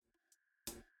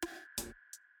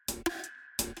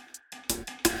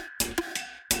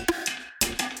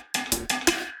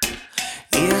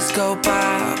Years go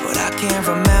by, but I can't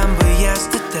remember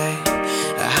yesterday.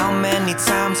 How many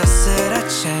times I said I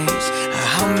changed.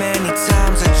 How many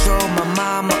times I drove my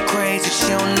mama crazy. She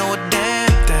don't know a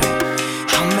damn thing.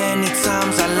 How many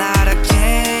times I lied, I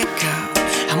can't count.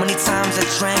 How many times I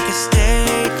drank and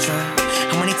stayed drunk.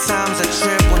 How many times I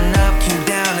tripped when up came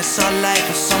down. It's all like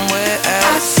I'm somewhere else.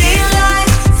 I see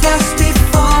lights flash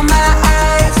before my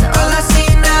eyes. All I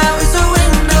see now is a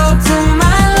window to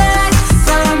my life.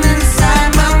 From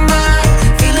inside my mind,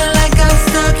 feeling like I'm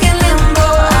stuck in limbo.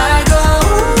 I go,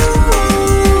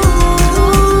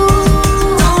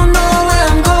 don't know where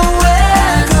I'm going.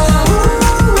 I go,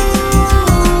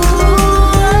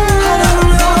 I don't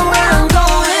know where I'm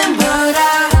going, but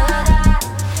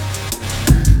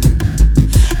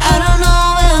I don't know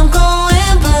where I'm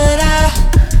going, but I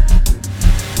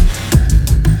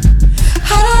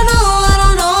don't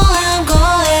know where I'm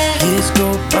going. Years go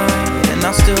by and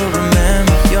I still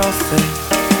remember your face.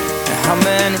 And how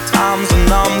many times I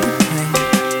numbed the pain.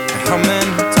 And how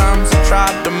many times I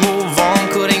tried to move on,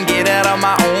 couldn't get out of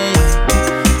my own way.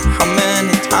 How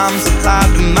many times I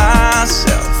lied to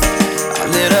myself, I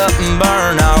lit up and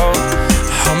burned out.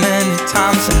 How many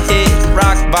times I hit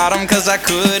rock bottom cause I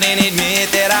couldn't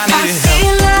admit that I needed help.